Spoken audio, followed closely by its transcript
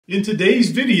In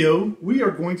today's video, we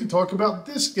are going to talk about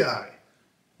this guy.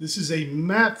 This is a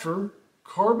Matfer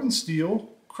carbon steel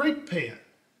crepe pan.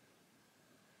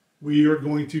 We are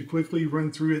going to quickly run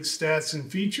through its stats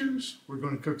and features. We're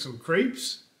going to cook some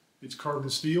crepes. It's carbon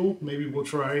steel. Maybe we'll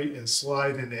try and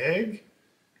slide an egg.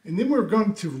 And then we're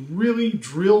going to really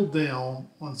drill down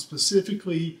on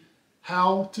specifically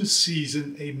how to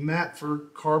season a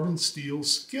Matfer carbon steel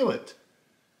skillet.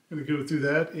 I'm going to go through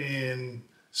that in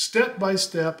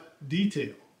step-by-step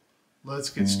detail. Let's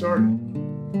get started.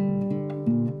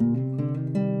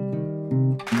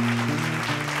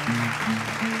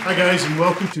 Hi guys, and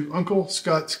welcome to Uncle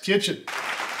Scott's Kitchen.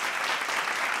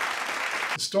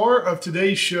 The star of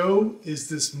today's show is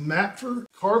this Matfer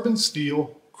carbon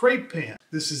steel crepe pan.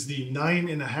 This is the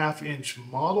 9.5-inch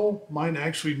model. Mine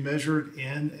actually measured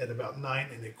in at about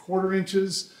 9.25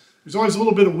 inches. There's always a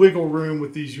little bit of wiggle room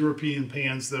with these European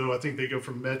pans though. I think they go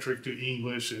from metric to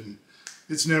English and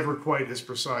it's never quite as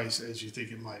precise as you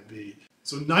think it might be.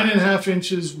 So 9.5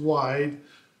 inches wide,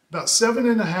 about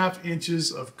 7.5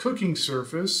 inches of cooking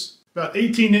surface, about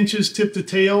 18 inches tip to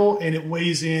tail, and it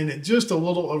weighs in at just a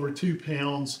little over 2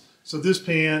 pounds. So this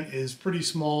pan is pretty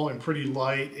small and pretty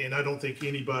light, and I don't think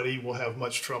anybody will have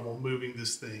much trouble moving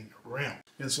this thing around.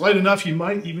 And it's light enough you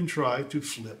might even try to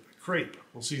flip a crepe.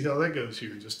 We'll see how that goes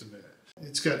here in just a minute.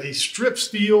 It's got a strip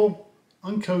steel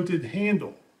uncoated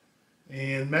handle.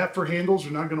 And Matfer handles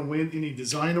are not going to win any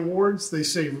design awards. They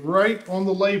say right on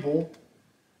the label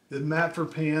that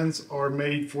Matfer pans are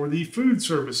made for the food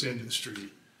service industry.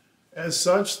 As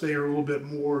such, they are a little bit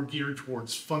more geared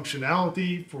towards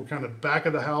functionality for kind of back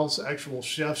of the house. Actual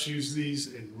chefs use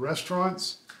these in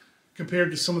restaurants.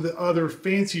 Compared to some of the other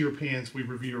fancier pans we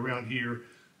review around here,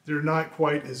 they're not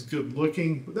quite as good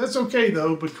looking. But that's okay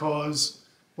though, because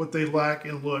what they lack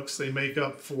in looks, they make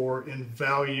up for in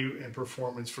value and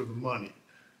performance for the money.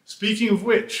 Speaking of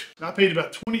which, I paid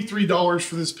about $23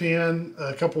 for this pan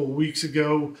a couple of weeks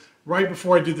ago. Right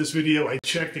before I did this video, I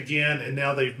checked again, and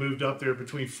now they've moved up there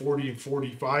between $40 and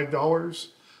 $45.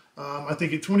 I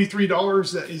think at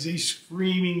 $23, that is a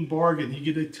screaming bargain. You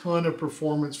get a ton of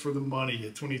performance for the money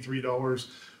at $23. $40,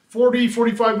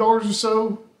 $45 or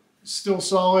so, still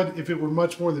solid. If it were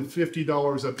much more than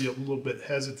 $50, I'd be a little bit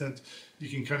hesitant. You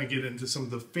can kind of get into some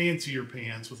of the fancier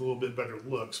pans with a little bit better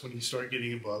looks when you start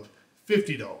getting above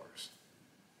 $50.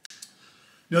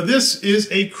 Now this is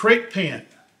a crepe pan.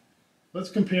 Let's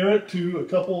compare it to a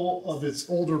couple of its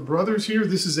older brothers here.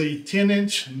 This is a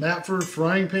 10-inch Matfer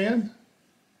frying pan.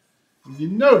 And you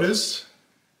notice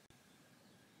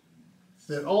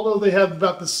that although they have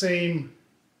about the same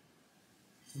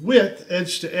width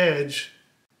edge to edge,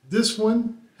 this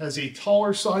one has a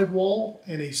taller sidewall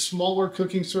and a smaller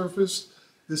cooking surface.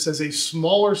 This has a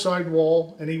smaller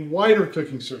sidewall and a wider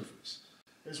cooking surface.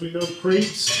 As we know,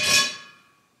 crepes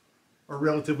are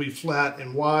relatively flat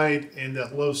and wide, and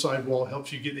that low sidewall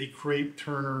helps you get a crepe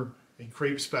turner, a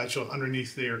crepe spatula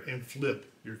underneath there and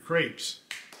flip your crepes.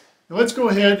 Now let's go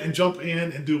ahead and jump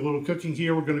in and do a little cooking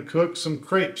here. We're going to cook some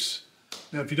crepes.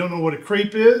 Now if you don't know what a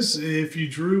crepe is, if you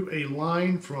drew a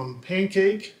line from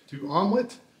pancake to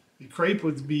omelet, the crepe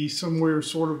would be somewhere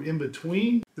sort of in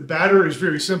between. The batter is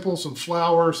very simple: some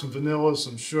flour, some vanilla,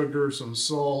 some sugar, some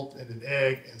salt, and an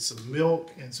egg, and some milk,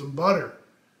 and some butter.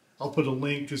 I'll put a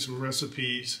link to some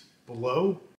recipes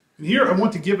below. And here I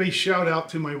want to give a shout out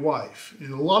to my wife.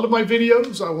 In a lot of my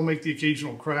videos, I will make the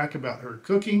occasional crack about her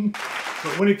cooking,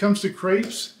 but when it comes to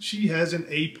crepes, she has an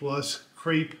A+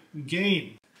 crepe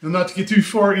game. Now, not to get too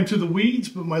far into the weeds,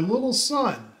 but my little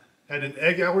son had an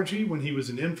egg allergy when he was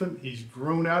an infant. He's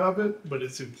grown out of it, but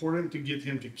it's important to get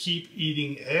him to keep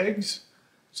eating eggs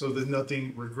so that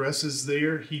nothing regresses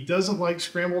there. He doesn't like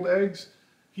scrambled eggs.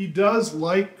 He does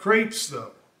like crepes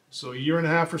though. So a year and a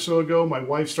half or so ago, my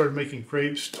wife started making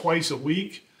crepes twice a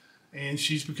week, and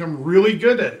she's become really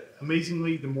good at it.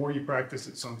 Amazingly, the more you practice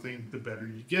at something, the better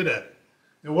you get at it.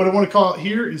 Now what I want to call out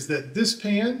here is that this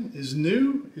pan is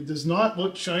new. It does not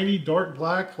look shiny, dark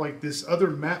black like this other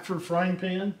Matfer frying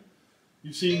pan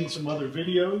you've seen in some other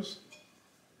videos,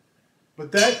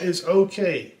 but that is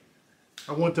okay.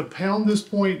 I want to pound this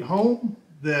point home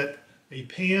that a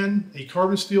pan, a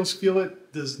carbon steel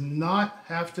skillet, does not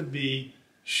have to be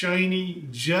shiny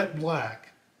jet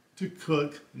black to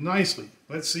cook nicely.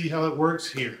 Let's see how it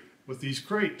works here with these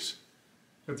crepes.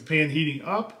 Got the pan heating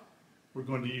up. We're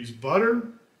going to use butter.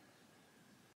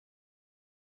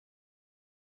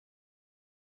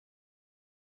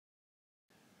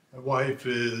 My wife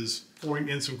is pouring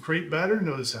in some crepe batter.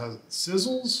 Notice how it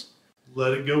sizzles.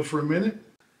 Let it go for a minute.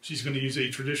 She's going to use a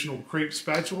traditional crepe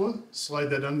spatula. Slide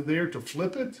that under there to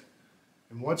flip it.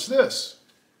 And watch this.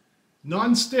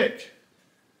 Non-stick.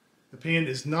 The pan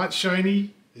is not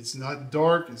shiny, it's not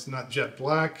dark, it's not jet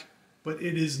black, but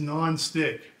it is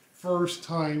non-stick. First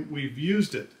time we've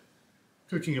used it.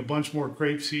 Cooking a bunch more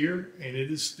crepes here, and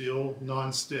it is still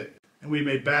non-stick. And we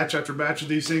made batch after batch of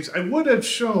these things. I would have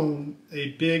shown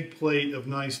a big plate of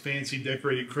nice fancy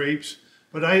decorated crepes,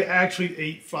 but I actually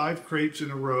ate 5 crepes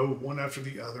in a row, one after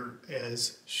the other,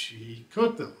 as she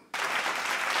cooked them.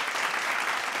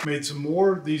 Made some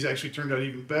more. These actually turned out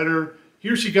even better.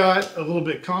 Here she got a little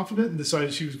bit confident and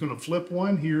decided she was going to flip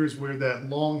one. Here's where that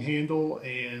long handle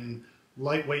and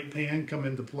lightweight pan come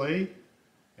into play.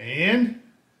 And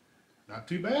not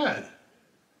too bad.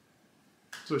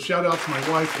 So shout out to my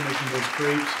wife for making those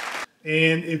crepes.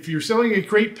 And if you're selling a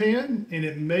crepe pan and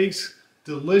it makes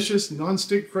delicious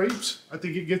non-stick crepes, I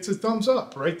think it gets a thumbs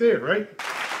up right there, right?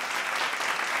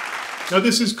 Now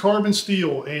this is carbon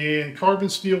steel, and carbon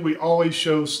steel we always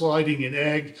show sliding in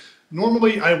egg.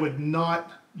 Normally I would not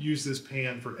use this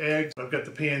pan for eggs. I've got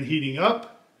the pan heating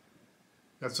up,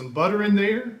 got some butter in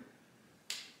there,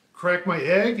 crack my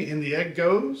egg, and the egg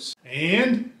goes,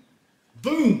 and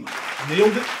boom,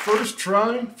 nailed it. First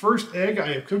try, first egg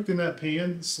I have cooked in that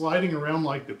pan, sliding around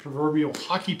like the proverbial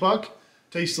hockey puck.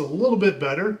 Tastes a little bit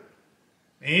better,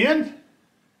 and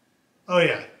oh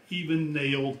yeah, even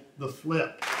nailed the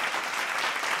flip.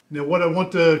 Now what I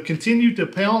want to continue to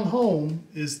pound home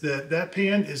is that that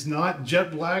pan is not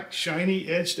jet black, shiny,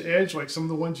 edge to edge like some of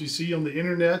the ones you see on the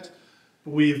internet.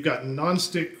 But we've got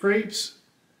non-stick crepes,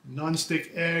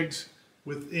 non-stick eggs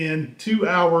within 2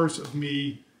 hours of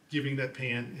me giving that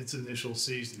pan its initial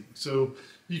seasoning. So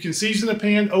you can season a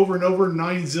pan over and over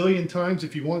 9 zillion times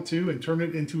if you want to and turn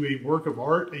it into a work of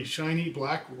art, a shiny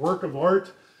black work of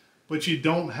art, but you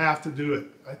don't have to do it.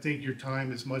 I think your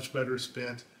time is much better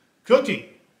spent cooking.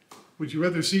 Would you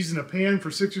rather season a pan for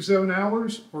 6 or 7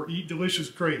 hours or eat delicious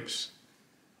crepes?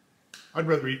 I'd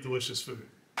rather eat delicious food.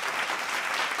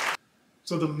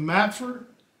 So the Matfer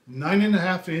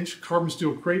 9.5-inch carbon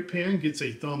steel crepe pan gets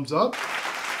a thumbs up.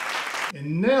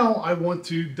 And now I want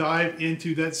to dive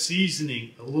into that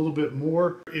seasoning a little bit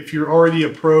more. If you're already a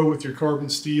pro with your carbon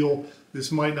steel,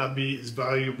 this might not be as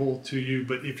valuable to you,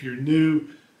 but if you're new,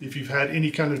 if you've had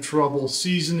any kind of trouble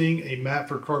seasoning a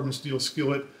Matfer carbon steel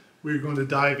skillet, we're going to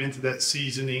dive into that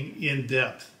seasoning in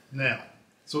depth now.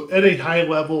 So at a high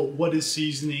level, what is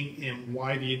seasoning and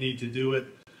why do you need to do it?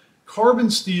 Carbon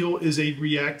steel is a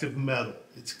reactive metal.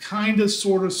 It's kind of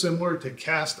sort of similar to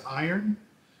cast iron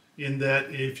in that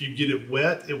if you get it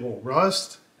wet, it will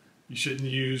rust. You shouldn't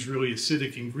use really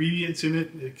acidic ingredients in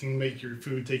it. It can make your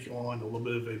food take on a little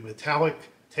bit of a metallic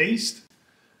taste.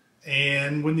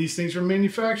 And when these things are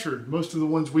manufactured, most of the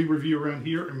ones we review around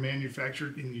here are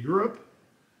manufactured in Europe.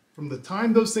 From the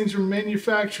time those things are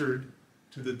manufactured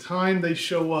to the time they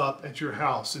show up at your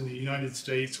house in the United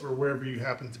States or wherever you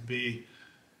happen to be,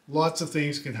 lots of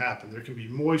things can happen. There can be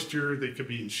moisture, they could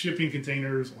be in shipping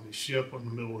containers, on a ship in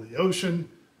the middle of the ocean,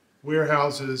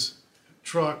 warehouses,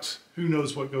 trucks, who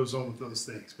knows what goes on with those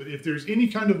things. But if there's any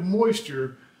kind of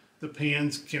moisture, the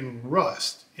pans can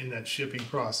rust in that shipping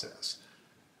process.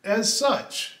 As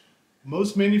such,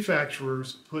 most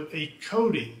manufacturers put a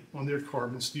coating on their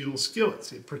carbon steel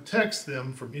skillets. It protects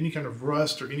them from any kind of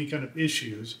rust or any kind of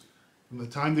issues from the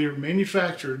time they are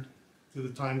manufactured to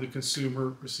the time the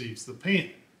consumer receives the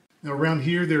pan. Now around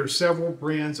here there are several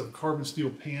brands of carbon steel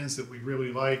pans that we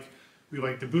really like. We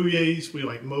like the Bouillet's, we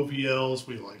like Moviel's,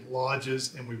 we like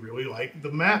Lodge's, and we really like the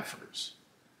Matfers.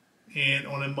 And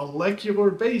on a molecular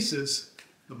basis,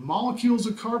 the molecules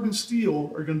of carbon steel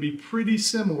are going to be pretty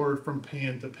similar from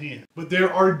pan to pan. But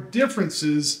there are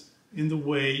differences in the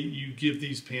way you give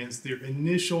these pans their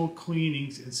initial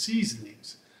cleanings and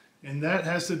seasonings. And that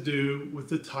has to do with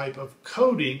the type of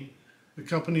coating the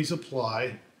companies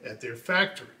apply at their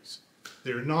factories.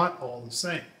 They're not all the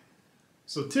same.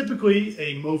 So typically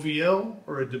a Moviel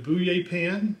or a de Bouillet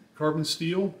pan, carbon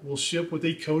steel, will ship with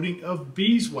a coating of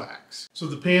beeswax. So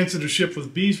the pans that are shipped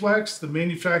with beeswax, the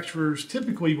manufacturers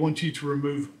typically want you to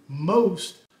remove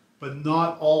most, but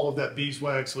not all of that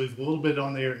beeswax. Leave a little bit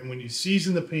on there, and when you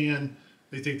season the pan,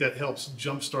 they think that helps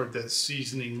jumpstart that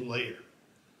seasoning layer.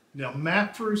 Now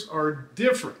Matfers are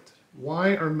different.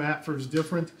 Why are Matfers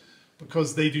different?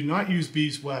 Because they do not use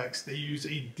beeswax, they use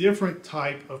a different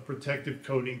type of protective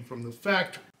coating from the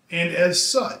factory. And as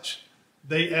such,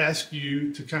 they ask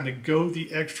you to kind of go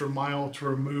the extra mile to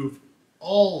remove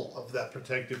all of that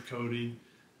protective coating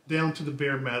down to the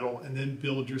bare metal and then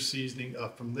build your seasoning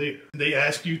up from there. They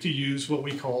ask you to use what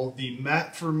we call the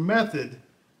Matfer method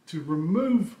to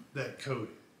remove that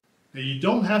coating. Now you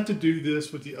don't have to do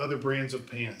this with the other brands of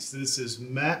pans. This is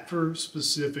Matfer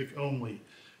specific only.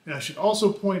 And I should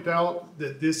also point out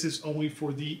that this is only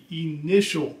for the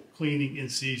initial cleaning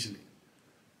and seasoning.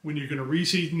 When you're going to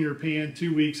re-season your pan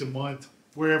 2 weeks, a month,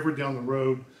 wherever down the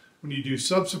road, when you do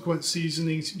subsequent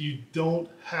seasonings, you don't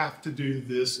have to do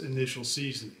this initial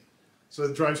seasoning. So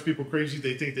it drives people crazy.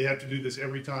 They think they have to do this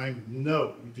every time.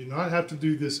 No, you do not have to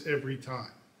do this every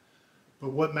time.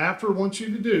 But what Matfer wants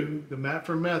you to do, the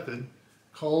Matfer method,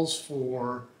 calls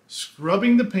for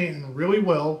scrubbing the pan really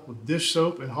well with dish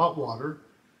soap and hot water.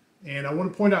 And I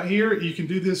want to point out here, you can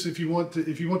do this if you want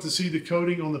to see the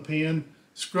coating on the pan.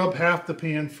 Scrub half the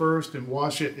pan first and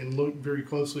wash it and look very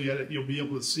closely at it. You'll be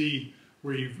able to see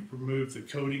where you've removed the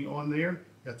coating on there.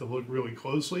 You have to look really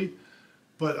closely.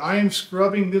 But I am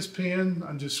scrubbing this pan.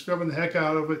 I'm just scrubbing the heck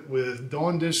out of it with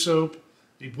Dawn dish soap,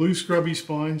 a blue scrubby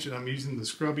sponge, and I'm using the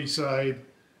scrubby side.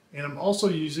 And I'm also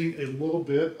using a little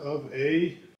bit of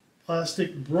a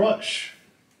plastic brush.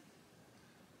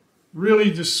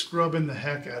 Really just scrubbing the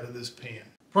heck out of this pan.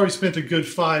 Probably spent a good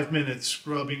 5 minutes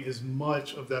scrubbing as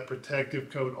much of that protective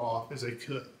coat off as I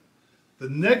could. The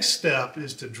next step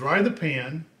is to dry the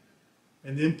pan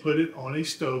and then put it on a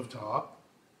stovetop.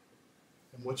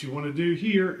 And what you want to do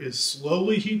here is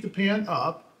slowly heat the pan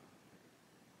up.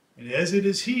 And as it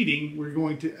is heating, we're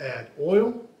going to add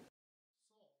oil.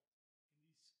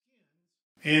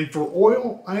 And for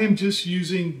oil, I am just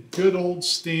using good old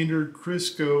standard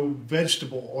Crisco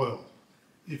vegetable oil.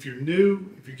 If you're new,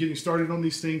 if you're getting started on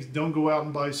these things, don't go out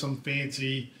and buy some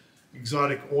fancy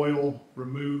exotic oil.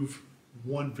 Remove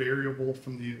one variable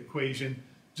from the equation.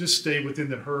 Just stay within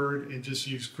the herd and just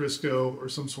use Crisco or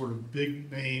some sort of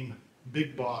big name,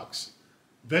 big box.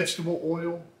 Vegetable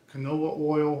oil, canola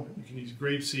oil, you can use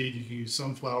grapeseed, you can use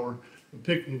sunflower. But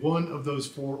pick one of those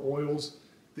 4 oils.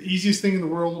 The easiest thing in the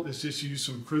world is just use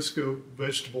some Crisco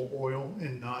vegetable oil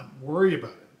and not worry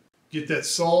about it. Get that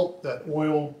salt, that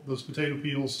oil, those potato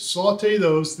peels, saute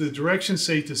those. The directions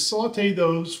say to saute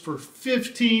those for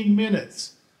 15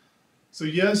 minutes. So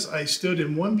yes, I stood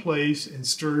in one place and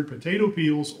stirred potato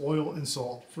peels, oil, and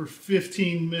salt for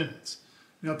 15 minutes.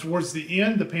 Now towards the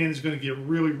end, the pan is going to get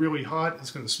really, really hot.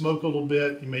 It's going to smoke a little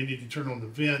bit. You may need to turn on the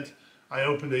vent. I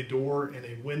opened a door and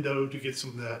a window to get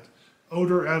some of that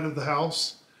odor out of the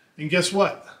house. And guess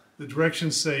what? The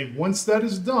directions say once that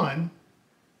is done,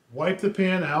 wipe the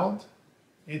pan out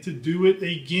and to do it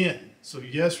again. So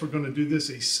yes, we're going to do this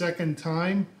a second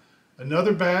time.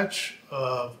 Another batch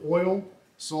of oil,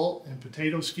 salt, and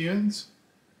potato skins.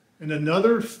 And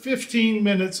another 15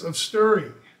 minutes of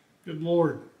stirring. Good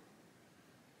Lord.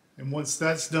 And once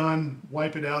that's done,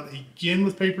 wipe it out again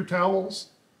with paper towels.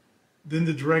 Then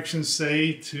the directions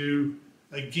say to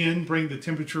again bring the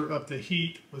temperature up to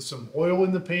heat with some oil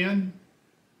in the pan,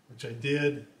 which I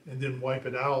did, and then wipe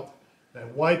it out. And I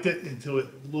wiped it until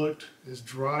it looked as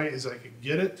dry as I could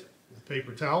get it with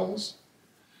paper towels.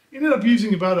 Ended up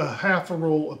using about a half a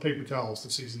roll of paper towels to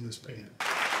season this pan.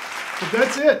 But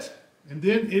that's it. And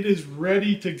then it is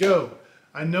ready to go.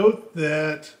 I note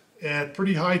that at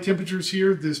pretty high temperatures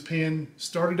here, this pan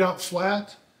started out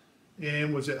flat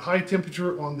and was at high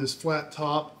temperature on this flat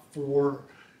top for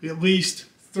at least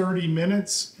 30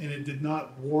 minutes, and it did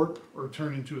not warp or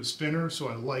turn into a spinner, so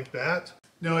I like that.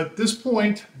 Now at this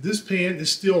point, this pan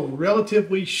is still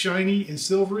relatively shiny and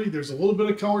silvery. There's a little bit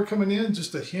of color coming in,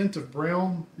 just a hint of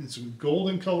brown and some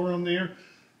golden color on there.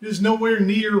 It is nowhere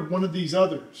near one of these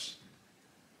others.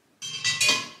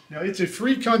 Now it's a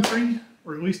free country,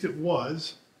 or at least it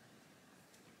was.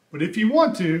 But if you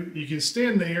want to, you can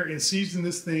stand there and season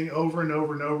this thing over and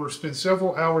over and over, spend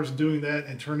several hours doing that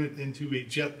and turn it into a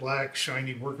jet black,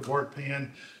 shiny work of art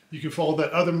pan. You can follow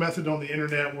that other method on the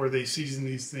internet where they season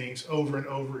these things over and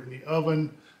over in the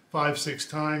oven 5-6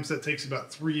 times. That takes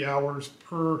about 3 hours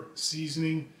per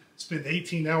seasoning. Spend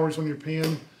 18 hours on your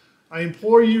pan. I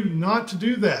implore you not to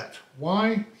do that.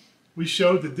 Why? We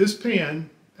showed that this pan,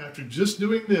 after just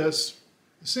doing this,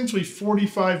 essentially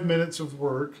 45 minutes of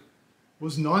work,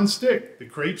 was non-stick. The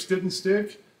crepes didn't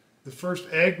stick. The first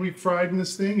egg we fried in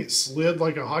this thing, it slid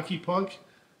like a hockey puck.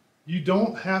 You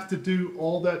don't have to do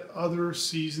all that other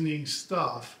seasoning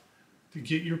stuff to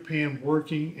get your pan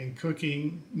working and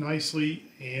cooking nicely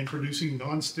and producing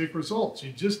non-stick results.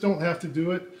 You just don't have to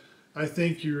do it. I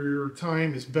think your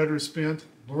time is better spent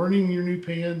learning your new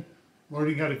pan,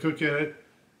 learning how to cook at it,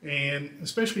 and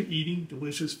especially eating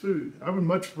delicious food. I would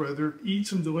much rather eat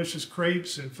some delicious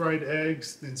crepes and fried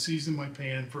eggs than season my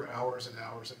pan for hours and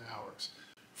hours and hours.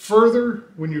 Further,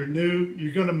 when you're new,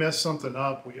 you're going to mess something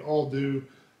up. We all do.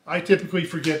 I typically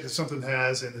forget that something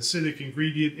has an acidic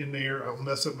ingredient in there. I'll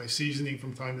mess up my seasoning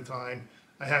from time to time.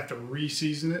 I have to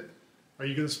re-season it. Are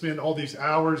you going to spend all these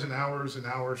hours and hours and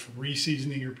hours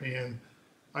re-seasoning your pan?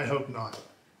 I hope not.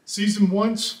 Season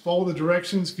once, follow the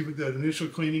directions, give it that initial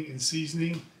cleaning and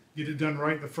seasoning, get it done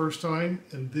right the first time,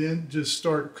 and then just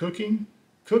start cooking.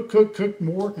 Cook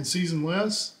more and season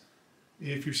less.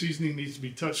 If your seasoning needs to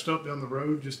be touched up down the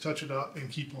road, just touch it up and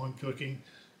keep on cooking.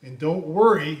 And don't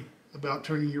worry about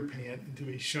turning your pan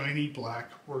into a shiny black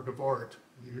work of art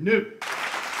when you're new.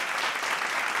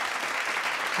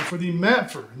 So for the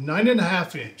Matfer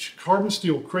 9.5 inch carbon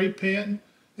steel crepe pan,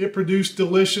 it produced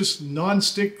delicious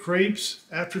non-stick crepes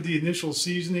after the initial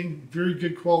seasoning. Very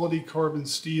good quality carbon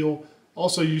steel.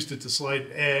 Also used it to slide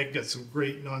an egg. Got some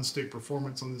great non-stick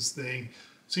performance on this thing.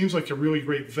 Seems like a really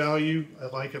great value. I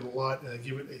like it a lot, and I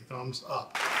give it a thumbs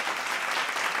up.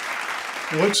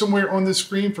 Look somewhere on the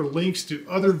screen for links to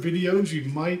other videos you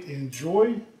might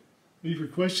enjoy. Leave your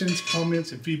questions,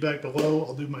 comments, and feedback below.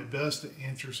 I'll do my best to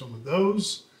answer some of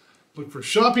those. Look for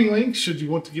shopping links should you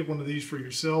want to get one of these for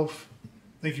yourself.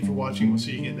 Thank you for watching. We'll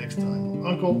see you again next time on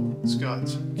Uncle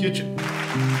Scott's Kitchen.